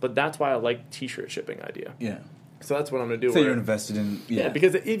yet, but that's why I like T-shirt shipping idea. Yeah. So that's what I'm going to do. So you're invested in... Yeah,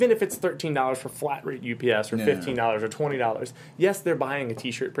 because even if it's $13 for flat rate UPS or $15 or $20, yes, they're buying a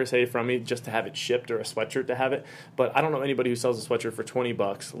T-shirt per se from me just to have it shipped or a sweatshirt to have it. But I don't know anybody who sells a sweatshirt for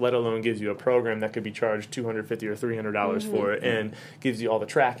 $20, let alone gives you a program that could be charged $250 or $300 for it and gives you all the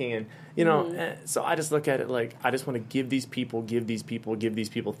tracking. And, you know, so I just look at it like I just want to give these people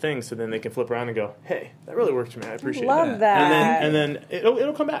things so then they can flip around and go, hey, that really worked for me. I appreciate Love that. And then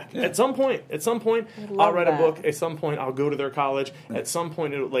it'll come back. At some point, I'll write a book. At some point, I'll go to their college. At some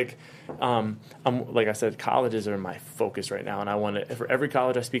point, like I said, colleges are my focus right now, and I want to. For every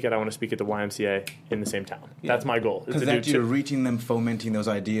college I speak at, I want to speak at the YMCA in the same town. Yeah. That's my goal. Because that you're reaching them, fomenting those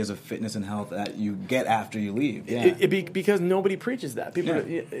ideas of fitness and health that you get after you leave. Yeah. Because nobody preaches that. People,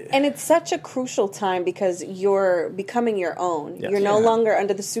 and it's such a crucial time because you're becoming your own. Yes. You're no longer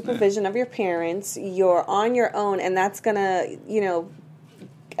under the supervision of your parents. You're on your own, and that's gonna,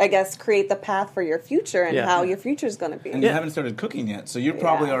 I guess, create the path for your future and how your future is going to be. And you haven't started cooking yet, so you're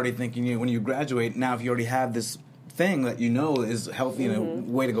probably already thinking, when you graduate, now if you already have this thing that you know is healthy and a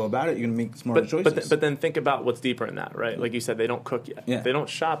way to go about it, you're going to make smarter choices. But then think about what's deeper in that, right? Like you said, they don't cook yet. Yeah. They don't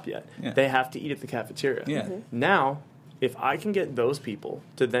shop yet. Yeah. They have to eat at the cafeteria. Yeah. Now, if I can get those people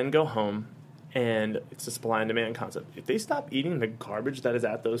to then go home, and it's a supply and demand concept. If they stop eating the garbage that is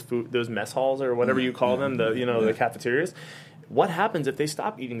at those mess halls or whatever you call them, the cafeterias, what happens if they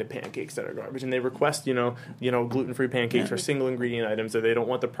stop eating the pancakes that are garbage and they request, gluten-free pancakes or single ingredient items, or they don't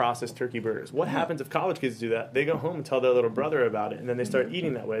want the processed turkey burgers? What happens if college kids do that? They go home and tell their little brother about it, and then they start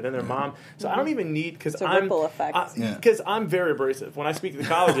eating that way. Then their mom. So I don't even need it's a ripple effect. Because I'm very abrasive when I speak at the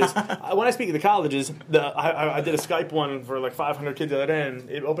colleges. I did a Skype one for like 500 kids the other day, and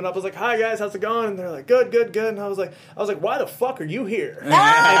it opened up. I was like, "Hi guys, how's it going?" And they're like, "Good, good, good." And I was like, "Why the fuck are you here?"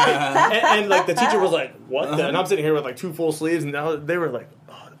 and like the teacher was like, "What?" And I'm sitting here with like 2 full sleeves. And they were like,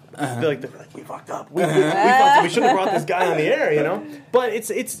 they were like, we fucked up. We fucked up. We shouldn't have brought this guy on the air, But it's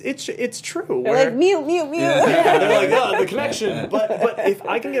true. They're like, mute. Yeah, they're like, the connection. But if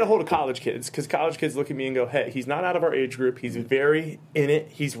I can get a hold of college kids, because college kids look at me and go, hey, he's not out of our age group. He's very in it.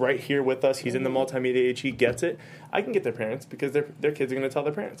 He's right here with us. He's in the multimedia age. He gets it. I can get their parents because their kids are going to tell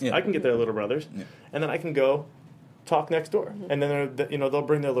their parents. Yeah. I can get their little brothers, and then I can go talk next door, and then they'll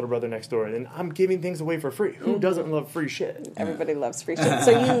bring their little brother next door, and I'm giving things away for free. Who doesn't love free shit? Everybody loves free shit.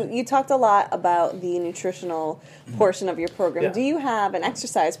 So you talked a lot about the nutritional portion of your program. Yeah. Do you have an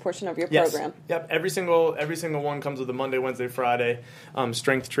exercise portion of your program? Yep. Every single one comes with a Monday, Wednesday, Friday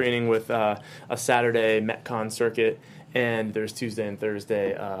strength training with a Saturday Metcon circuit. And there's Tuesday and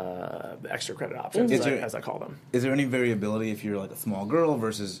Thursday extra credit options, as I call them. Is there any variability if you're like a small girl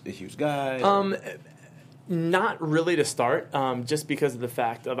versus a huge guy? Not really to start, just because of the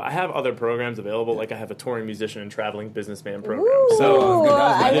fact of I have other programs available, like I have a touring musician and traveling businessman program. So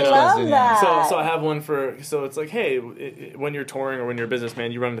I love that. So I have one so it's like, hey, when you're touring or when you're a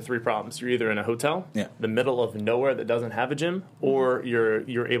businessman, you run into 3 problems. You're either in a hotel, the middle of nowhere that doesn't have a gym, or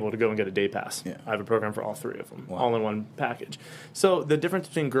you're able to go and get a day pass. Yeah. I have a program for all 3 of them, all in one package. So the difference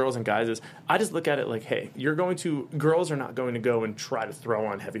between girls and guys is I just look at it like, hey, girls are not going to go and try to throw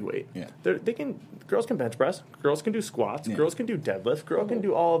on heavy weight. Yeah. Girls can bench press, girls can do squats, girls can do deadlift, girls can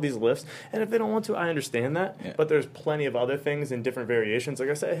do all of these lifts, and if they don't want to, I understand that, but there's plenty of other things in different variations. Like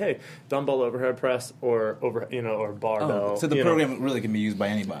I say, hey, dumbbell overhead press or barbell. So the program really can be used by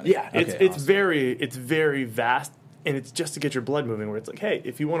anybody. Yeah, it's very vast, and it's just to get your blood moving, where it's like, hey,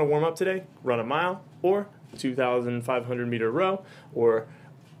 if you want to warm up today, run a mile or 2,500 meter row, or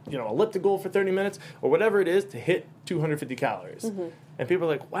elliptical for 30 minutes, or whatever it is to hit 250 calories. And people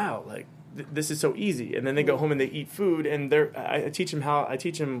are like, wow, like this is so easy. And then they go home and they eat food, and I teach them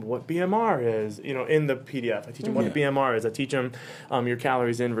what BMR is, in the PDF. I teach them what the BMR is. I teach them your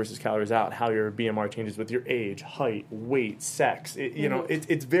calories in versus calories out, how your BMR changes with your age, height, weight, sex.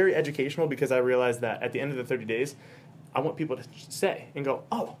 It's very educational, because I realize that at the end of the 30 days, I want people to say and go,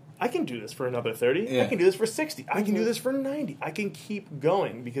 oh, I can do this for another 30. Yeah. I can do this for 60. I can do this for 90. I can keep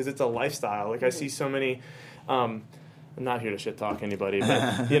going, because it's a lifestyle. Like I see so many I'm not here to shit talk anybody,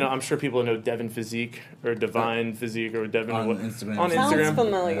 but you know, I'm sure people know Devin Physique or Divine Physique or Devin On what, Instagram. On Sounds Instagram.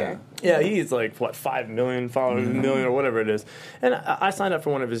 familiar. Yeah, he's like, what, 5 million followers, million or whatever it is. And I signed up for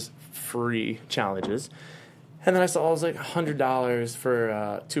one of his free challenges. And then I was like, $100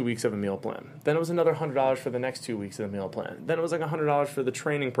 for 2 weeks of a meal plan. Then it was another $100 for the next 2 weeks of the meal plan. Then it was like $100 for the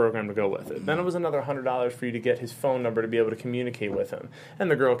training program to go with it. Then it was another $100 for you to get his phone number to be able to communicate with him.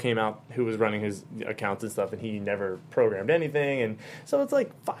 And the girl came out who was running his accounts and stuff, and he never programmed anything. And so it's like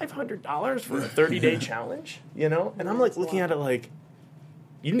 $500 for a 30-day challenge, you know? And I'm like looking at it like,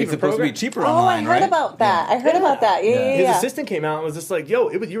 you didn't It's even supposed to program. be cheaper Oh, online, I heard right? about that. I heard about that. Yeah. His assistant came out and was just like, "Yo,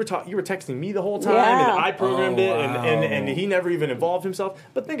 you were texting me the whole time, Yeah. and I programmed Oh, it, wow. and he never even involved himself."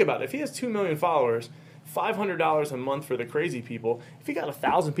 But think about it: if he has 2 million followers, $500 a month for the crazy people. If he got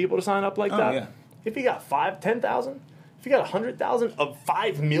 1,000 people to sign up like that, yeah. if he got 10,000, if he got 100,000 of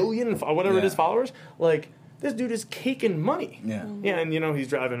 5 million, whatever it is, followers, like. This dude is caking money. Yeah. Yeah, and you know, he's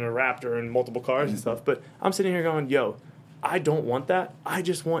driving a Raptor and multiple cars and stuff. But I'm sitting here going, yo, I don't want that. I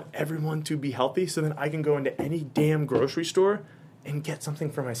just want everyone to be healthy so then I can go into any damn grocery store and get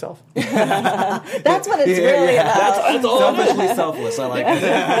something for myself. That's what it's really about. That's all it is. Selfishly selfless. I like it.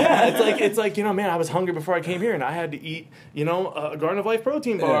 Yeah, it's like, you know, man, I was hungry before I came here and I had to eat, you know, a Garden of Life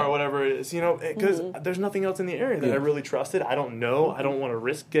protein bar or whatever it is, you know, because there's nothing else in the area that I really trusted. I don't know. I don't want to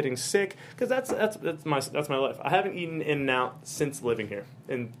risk getting sick because that's my life. I haven't eaten In-N-Out since living here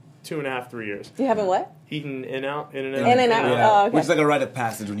in 2.5, 3 years. You haven't what? Eaten In-N-Out. In-N-Out. Yeah. Oh, okay. Which is like a rite of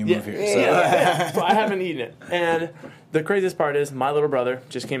passage when you move here. So. Yeah. So I haven't eaten it. And the craziest part is my little brother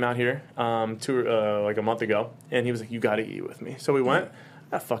just came out here like a month ago, and he was like, "You got to eat with me." So we went.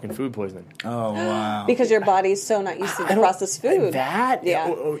 Got fucking food poisoning. Oh, wow. Because your body's so not used to the I don't- processed food. That, Yeah.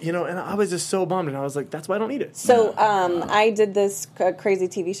 you know, and I was just so bummed, and I was like, "That's why I don't eat it." So I did this crazy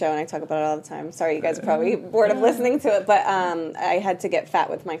TV show, and I talk about it all the time. Sorry, you guys are probably bored of listening to it, but I had to get fat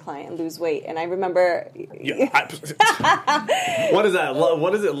with my client and lose weight. And I remember... Yeah, what is that?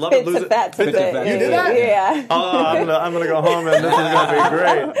 What is it? Love it, Fit lose to it. fat to Fit to fit. fat. You did that? Yeah. Oh, I'm gonna go home, and this is gonna be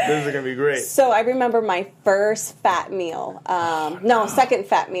great. This is gonna be great. So I remember my first fat meal, second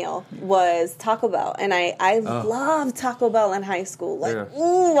fat meal was Taco Bell. And I loved Taco Bell in high school. Like,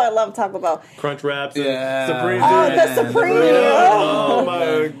 ooh, I love Taco Bell. Crunch wraps, and Yeah. Supreme. Oh, dude. the Supreme. Oh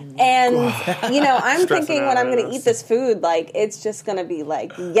my. And, you know, I'm Stressing thinking out when I'm right going now. to eat this food, like, it's just going to be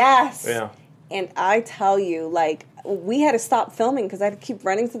like, yes. Yeah. And I tell you, like, we had to stop filming because I had to keep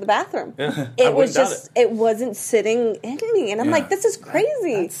running to the bathroom. Yeah. I It was wouldn't doubt just, it wasn't sitting in me. And I'm Yeah. like, this is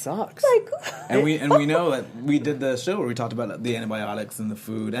crazy. That sucks. Like, And we know that we did the show where we talked about the antibiotics in the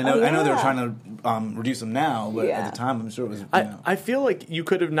food. I know they were yeah. trying to reduce them now, but Yeah. at the time I'm sure it was. I feel like you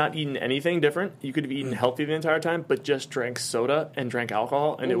could have not eaten anything different. You could have eaten healthy the entire time, but just drank soda and drank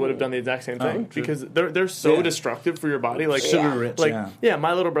alcohol, and it would have done the exact same thing true. because they're so Yeah. destructive for your body. Like Sugar rich, Like yeah.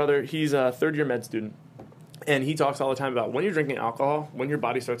 my little brother, he's a third-year med student. And he talks all the time about when you're drinking alcohol, when your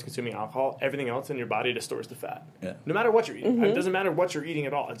body starts consuming alcohol, everything else in your body just stores the fat. Yeah. No matter what you're eating. It doesn't matter what you're eating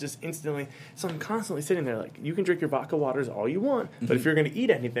at all. It's just instantly. So I'm constantly sitting there like, you can drink your vodka waters all you want, but if you're going to eat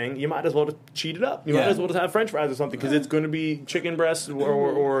anything, you might as well just cheat it up. You might Yeah. as well just have French fries or something because it's going to be chicken breasts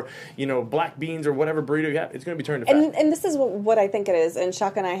or you know, black beans or whatever burrito you have. It's going to be turned to fat. and this is what I think it is. And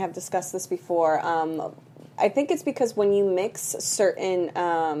Shaka and I have discussed this before. I think it's because when you mix certain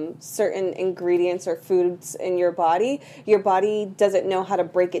ingredients or foods in your body doesn't know how to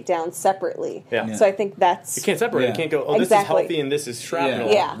break it down separately. Yeah. So I think that's... You can't separate. Yeah. You can't go, oh, this Exactly. is healthy and this is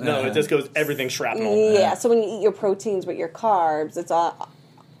shrapnel. Yeah. No, it just goes everything shrapnel. Yeah, so when you eat your proteins with your carbs, it's all,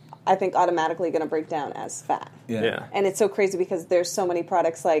 I think, automatically going to break down as fat. Yeah. And it's so crazy because there's so many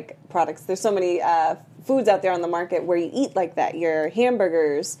there's so many foods out there on the market where you eat like that. Your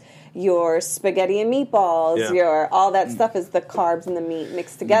hamburgers, your spaghetti and meatballs, Yeah. your all that stuff is the carbs and the meat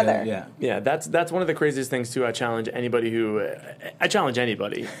mixed together. Yeah. Yeah, that's one of the craziest things too. I challenge anybody.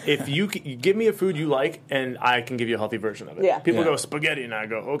 If you give me a food you like, and I can give you a healthy version of it. Yeah. People Yeah. go spaghetti, and I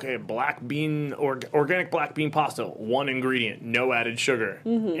go, okay, black bean or organic black bean pasta, one ingredient, no added sugar,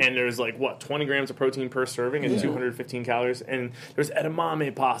 and there's like 20 grams of protein per serving and 215 calories. And there's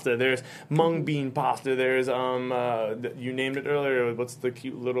edamame pasta, there's mung bean pasta, there's you named it earlier. What's the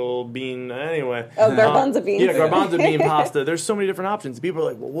cute little bean anyway? Oh, garbanzo beans. Yeah, garbanzo bean pasta. There's so many different options. People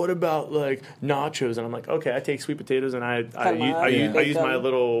are like, well, what about like nachos? And I'm like, okay, I take sweet potatoes and I use my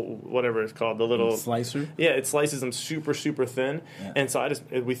little whatever it's called, the little Slicer? Yeah, it slices them super super thin, Yeah. and so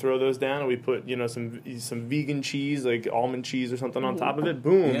we throw those down and we put some vegan cheese like almond cheese or something on top of it.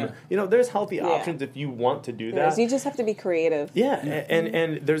 Boom. Yeah. There's healthy options if you want to do that. You just have to be creative. Yeah,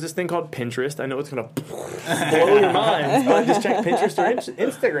 and there's this thing called Pinterest. I know it's going to blow your mind. Just check Pinterest or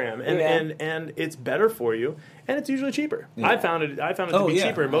Instagram, and it's better for you, and it's usually cheaper. Yeah. I found it to be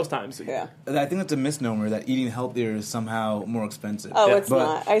cheaper most times. Yeah, I think that's a misnomer that eating healthier is somehow more expensive. Oh, it's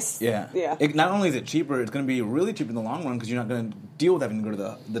not. Not only is it cheaper, it's going to be really cheap in the long run because you're not going to deal with having to go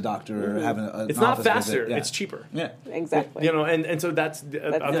to the doctor or having a. It's not faster. It's cheaper. Yeah, exactly. And so that's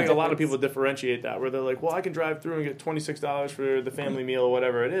I think a lot of people differentiate that where they're like, well, I can drive through and get $26 for the family meal or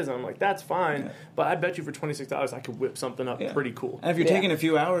whatever it is. And I'm like, that's fine, but I bet you for $26 I could whip something up pretty cool. And if you're taking a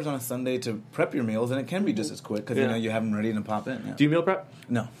few hours on a Sunday to prep your meals, then it can be just as quick because you have them ready to pop in. Yeah. Do you meal prep?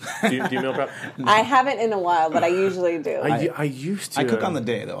 No. Do you meal prep? I haven't in a while, but I usually do. I used to. I cook on the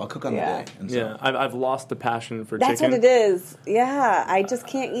day though. I'll cook on the day. And so. I've lost the passion for That's chicken. what it is. Yeah, I just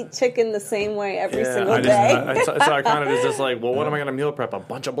can't eat chicken the same way every single day. So I kind of is just like, well, what am I going to meal prep? A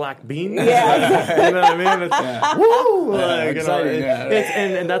bunch of black beans? Yeah. You know what I mean? It's, woo! Like, exciting,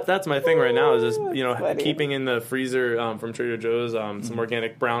 and that's my thing right now is just, keeping in the freezer from Trader Joe's some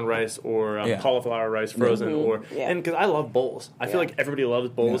organic brown rice or cauliflower rice frozen. And because I love bowls. I feel like everybody loves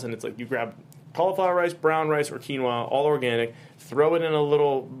bowls, and it's like you grab cauliflower rice, brown rice, or quinoa, all organic, throw it in a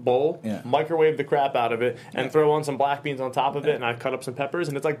little bowl, microwave the crap out of it, and throw on some black beans on top of it, and I cut up some peppers,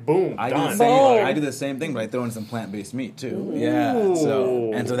 and it's like, boom, done. I do the same thing, but I throw in some plant-based meat, too. Ooh. Yeah.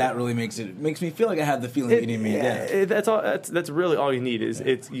 So that really makes me feel like I have the feeling of eating meat. That's really all you need.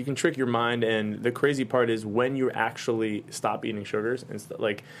 You can trick your mind, and the crazy part is when you actually stop eating sugars, and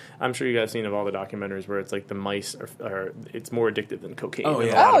like, I'm sure you guys have seen of all the documentaries where it's like the mice are it's more addictive than cocaine. Oh,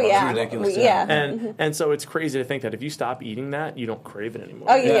 yeah. It's ridiculous. Yeah. And so it's crazy to think that if you stop eating that, you don't crave it anymore.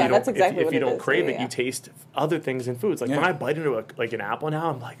 Oh, yeah, that's exactly what it is. If you don't crave it, you taste other things in foods. Like when I bite into an apple now,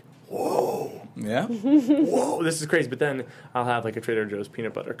 I'm like, whoa. Yeah? Whoa, this is crazy. But then I'll have like a Trader Joe's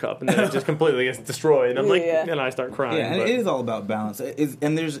peanut butter cup, and then it just completely gets destroyed. And I'm like, and I start crying. Yeah, and it is all about balance. Is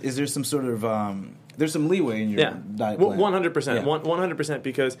there some sort of there's some leeway in your diet plan? 100%, 100%.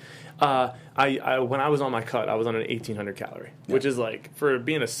 Because I when I was on my cut, I was on an 1,800 calorie, which is like for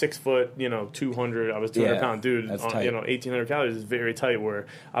being a 6 foot, 200, I was 200 pound dude. That's tight. 1,800 calories is very tight. Where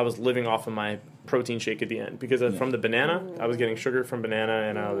I was living off of my protein shake at the end because from the banana, I was getting sugar from banana,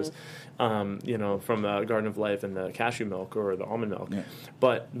 and I was, from the Garden of Life and the cashew milk or the almond milk. Yeah.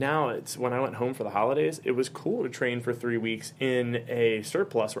 But now it's when I went home for the holidays, it was cool to train for 3 weeks in a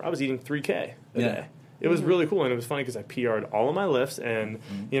surplus where I was eating 3K a day. It was really cool, and it was funny because I PR'd all of my lifts, and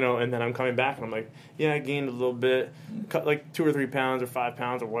and then I'm coming back, and I'm like, I gained a little bit, cut like 2 or 3 pounds or 5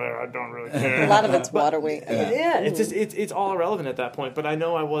 pounds or whatever. I don't really care. A lot of it's water weight. It's just it's all irrelevant at that point. But I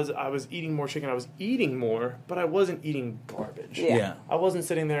know I was eating more chicken. I was eating more, but I wasn't eating garbage. Yeah. I wasn't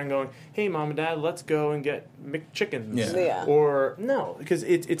sitting there and going, hey, Mom and Dad, let's go and get McChickens. Yeah. Or no, because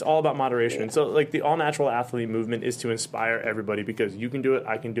it's all about moderation. So like the all natural athlete movement is to inspire everybody because you can do it,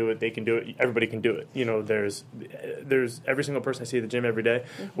 I can do it, they can do it, everybody can do it. There's every single person I see at the gym every day,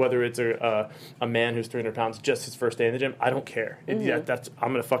 whether it's a man who's 300 pounds, just his first day in the gym, I don't care. I'm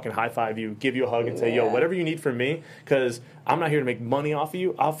going to fucking high five you, give you a hug and say, yo, whatever you need from me, because I'm not here to make money off of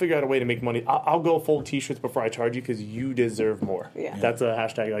you. I'll figure out a way to make money. I'll go full t-shirts before I charge you because you deserve more. Yeah. That's a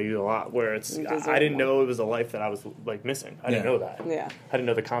hashtag I use a lot where it's, I didn't know it was a life that I was like missing. I didn't know that. Yeah. I didn't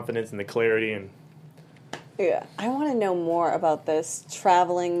know the confidence and the clarity and Yeah, I want to know more about this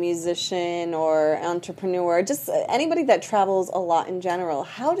traveling musician or entrepreneur, just anybody that travels a lot in general.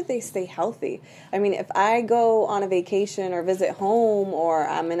 How do they stay healthy? I mean, if I go on a vacation or visit home or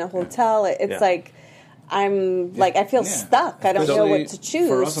I'm in a hotel, it's like I'm like I feel stuck. I don't know what to choose.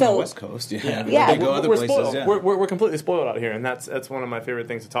 For us on the West Coast, they go other places. Spoiled. We're completely spoiled out here, and that's one of my favorite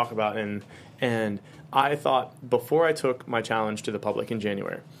things to talk about. And I thought before I took my challenge to the public in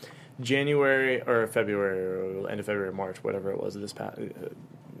January or February or end of February, March, whatever it was, this past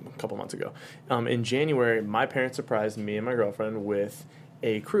a couple months ago. In January, my parents surprised me and my girlfriend with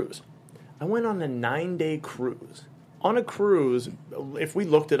a cruise. I went on a 9-day cruise. On a cruise, if we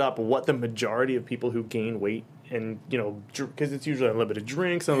looked it up, what the majority of people who gain weight and, because it's usually unlimited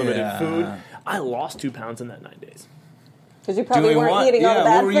drinks, unlimited food, I lost 2 pounds in that 9 days. Because you probably weren't eating all the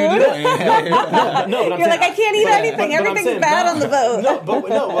bad food. No, but you're like, I can't eat anything. Everything's bad on the boat.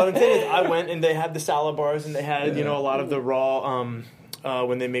 What I'm saying is I went and they had the salad bars and they had, a lot of the raw,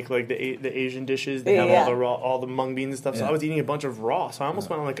 when they make like the Asian dishes, they have all the mung beans and stuff. So I was eating a bunch of raw. So I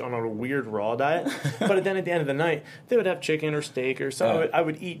almost went on a weird raw diet. But then at the end of the night, they would have chicken or steak or something. I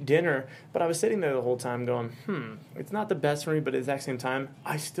would eat dinner, but I was sitting there the whole time going, it's not the best for me, but at the exact same time,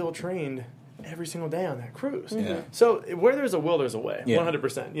 I still trained every single day on that cruise. So where there's a will, there's a way.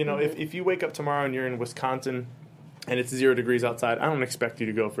 100%. If you wake up tomorrow and you're in Wisconsin and it's 0 degrees outside, I don't expect you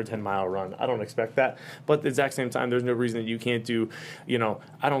to go for a 10-mile run. I don't expect that. But at the exact same time, there's no reason that you can't do,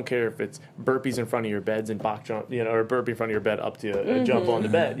 I don't care if it's burpees in front of your beds and box jump, or burpee in front of your bed up to a jump on the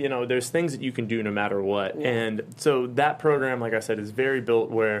bed. There's things that you can do no matter what. Yeah. And so that program, like I said, is very built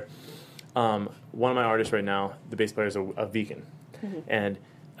where one of my artists right now, the bass player, is a vegan. And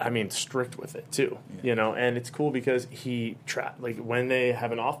I mean, strict with it too, and it's cool because he when they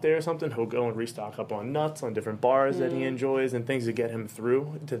have an off day or something, he'll go and restock up on nuts, on different bars that he enjoys and things to get him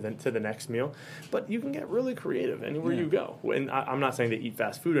through to the next meal. But you can get really creative anywhere you go. And I'm not saying to eat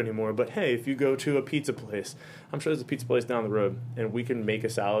fast food anymore, but hey, if you go to a pizza place, I'm sure there's a pizza place down the road, and we can make a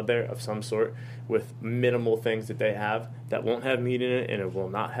salad there of some sort with minimal things that they have that won't have meat in it, and it will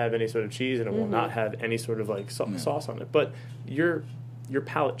not have any sort of cheese, and it will not have any sort of sauce on it. But your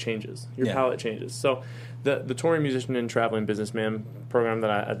palate changes. Palate changes. So the touring musician and traveling businessman program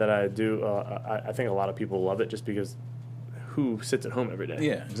that I do, I think a lot of people love it just because who sits at home every day?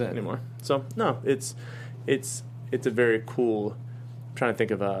 Yeah, exactly. Anymore. So no, it's a very cool. I'm trying to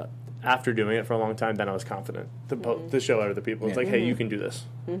think of after doing it for a long time, then I was confident to show other people. It's like, hey, you can do this.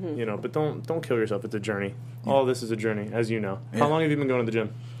 But don't kill yourself. It's a journey. Yeah. All this is a journey, as you know. Yeah. How long have you been going to the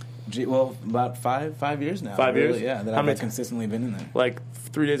gym? Well, about five years now. 5 years? Yeah, that I've consistently been in there. Like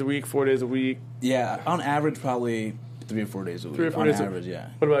 3 days a week, 4 days a week? Yeah, on average, probably 3 or 4 days a week. 3 or 4 days average, yeah.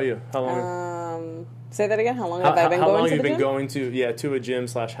 What about you? How long? Say that again. How long have I been going to the gym? How long have you been going to a gym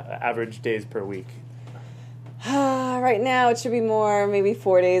 / average days per week? Right now, it should be more, maybe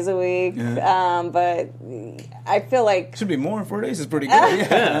 4 days a week. Yeah. But I feel like... Should be more. 4 days is pretty good.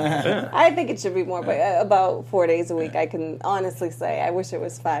 Yeah. I think it should be more, but about 4 days a week, I can honestly say. I wish it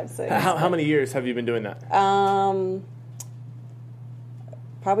was 5, 6. How many years have you been doing that?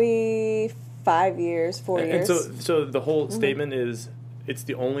 Probably 5 years, 4 years. And so the whole statement is... It's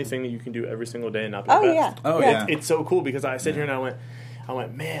the only thing that you can do every single day and not be the best. Yeah. Oh, yeah. It's so cool because I sit here and I went,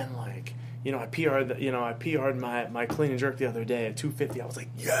 man, like, I PR'd my clean and jerk the other day at 250. I was like,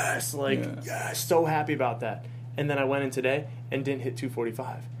 yes, yes, so happy about that. And then I went in today and didn't hit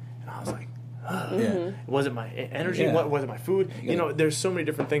 245. And I was like, was it my energy? Yeah. What was it? My food? There's so many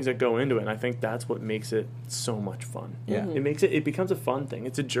different things that go into it, and I think that's what makes it so much fun. Yeah, it becomes a fun thing.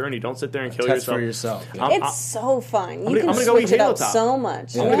 It's a journey. Don't sit there and kill yourself. For yourself. Yeah. It's so fun. I'm gonna go eat Halo Top so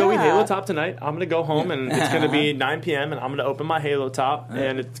much. I'm gonna go eat Halo Top tonight. I'm gonna go home and it's gonna be 9 p.m. and I'm gonna open my Halo Top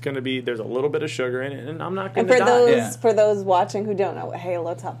and it's gonna be there's a little bit of sugar in it and I'm not gonna die. For those watching who don't know what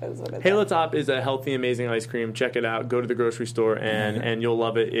Halo Top is, Halo Top is a healthy, amazing ice cream. Check it out. Go to the grocery store and you'll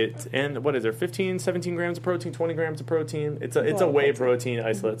love it. And what is there? 15, 17 grams of protein, 20 grams of protein. It's a whey protein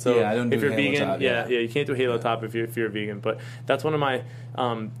isolate. So I don't do if you're Halo vegan, Top, you can't do Halo Top if you're vegan. But that's one of my.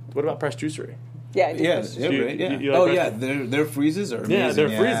 What about Pressed Juicery? Yeah, great. Yeah. Their freezes are amazing. Yeah, their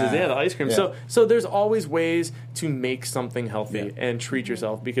freezes. Yeah, the ice cream. Yeah. So there's always ways to make something healthy and treat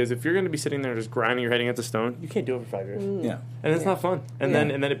yourself because if you're going to be sitting there just grinding your head against a stone, you can't do it for 5 years. Yeah, and it's not fun. And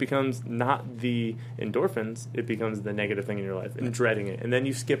then it becomes not the endorphins; it becomes the negative thing in your life and dreading it. And then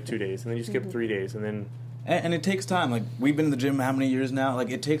you skip 2 days, and then you skip 3 days, and then. And it takes time. Like, we've been in the gym how many years now?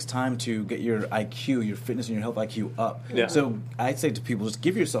 Like, it takes time to get your IQ, your fitness and your health IQ up. Yeah. So I say to people, just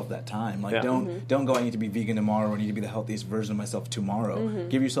give yourself that time. Like, don't go, I need to be vegan tomorrow, or I need to be the healthiest version of myself tomorrow.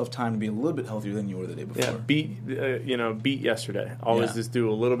 Give yourself time to be a little bit healthier than you were the day before. Yeah, beat yesterday. Always just do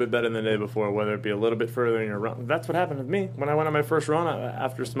a little bit better than the day before, whether it be a little bit further in your run. That's what happened with me. When I went on my first run,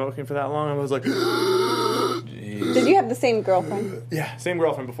 after smoking for that long, I was like... Did you have the same girlfriend? Yeah, same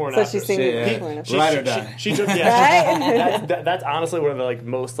girlfriend before and after. So she's seen you before and after. Ride or die. She took that's honestly one of the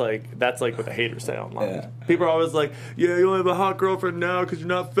most that's what the haters say online. Yeah. People are always like, "Yeah, you only have a hot girlfriend now because you're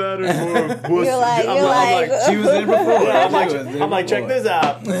not fat anymore." You're like, she was in before. Yeah, I'm like, check this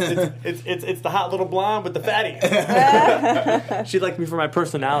out. It's the hot little blonde with the fatty. She liked me for my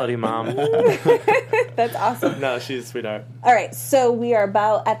personality, Mom. That's awesome. No, she's a sweetheart. All right, so we are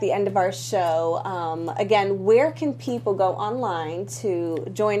about at the end of our show. Again, where can people go online to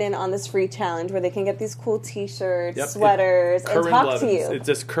join in on this free challenge where they can get these cool T-shirts, sweaters, and talk to you? It's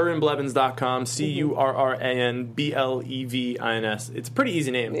just CurranBlevins.com, CurranBlevins. It's a pretty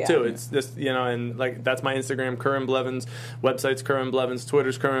easy name, too. It's just, and that's my Instagram, Curran Blevins. Website's Curran Blevins.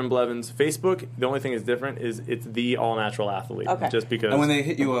 Twitter's Curran Blevins. Facebook, the only thing is different is it's the All Natural Athlete. Okay. Just because. And when they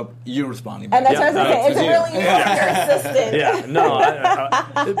hit you up, you're responding back. And that's what I was going to say. It's really your assistant. Yeah, no,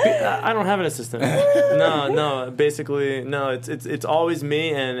 I don't have an assistant. No, basically, no. It's always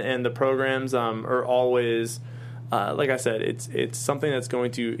me, and the programs are always, like I said, it's something that's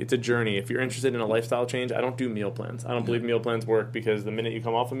it's a journey. If you're interested in a lifestyle change, I don't do meal plans. I don't believe meal plans work because the minute you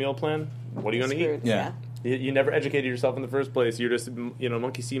come off a meal plan, what are you going to eat? Yeah. You never educated yourself in the first place. You're just,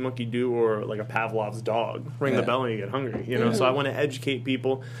 monkey see, monkey do, or like a Pavlov's dog. Ring the bell when you get hungry, So I want to educate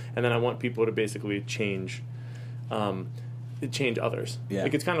people, and then I want people to basically change others. Yeah.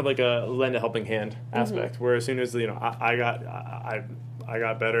 Like it's kind of like a lend a helping hand aspect, where as soon as, I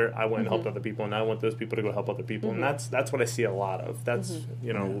got better, I went and helped other people, and I want those people to go help other people, and that's what I see a lot of. That's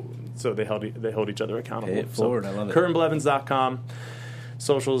so they hold each other accountable. Pay it forward. I love it. CurranBlevins.com.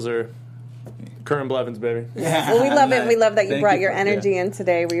 Socials are Curran Blevins, baby. Yeah. Well, we love it. We love that you brought your energy in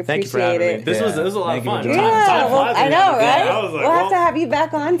today. We appreciate it. This was a lot of fun. Yeah, I know, right? I was like, we'll have to have you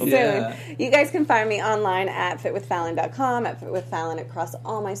back on soon. Yeah. You guys can find me online at fitwithfallon.com, at fitwithfallon across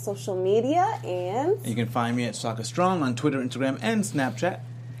all my social media, and you can find me at Saka Strong on Twitter, Instagram, and Snapchat.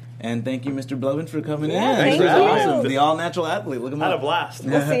 And thank you, Mr. Blevins, for coming in. Thank you. Awesome. The all-natural athlete. Look at him. Had a blast.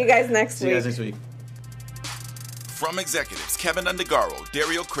 We'll see you guys next week. See you guys next week. From executives Kevin Undergaro,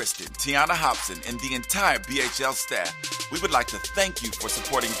 Dario Kristen, Tiana Hobson, and the entire BHL staff, we would like to thank you for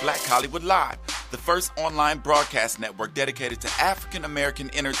supporting Black Hollywood Live, the first online broadcast network dedicated to African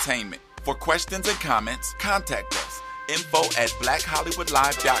American entertainment. For questions and comments, contact us.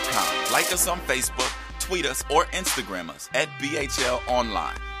 info@blackhollywoodlive.com. Like us on Facebook, tweet us, or Instagram us at BHL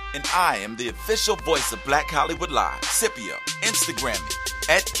Online. And I am the official voice of Black Hollywood Live, Scipio. Instagram me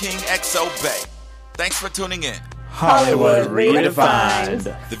at KingXOBay. Thanks for tuning in. Hollywood Redefined.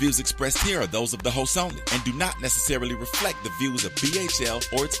 The views expressed here are those of the host only and do not necessarily reflect the views of BHL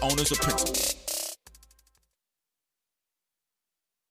or its owners or principals.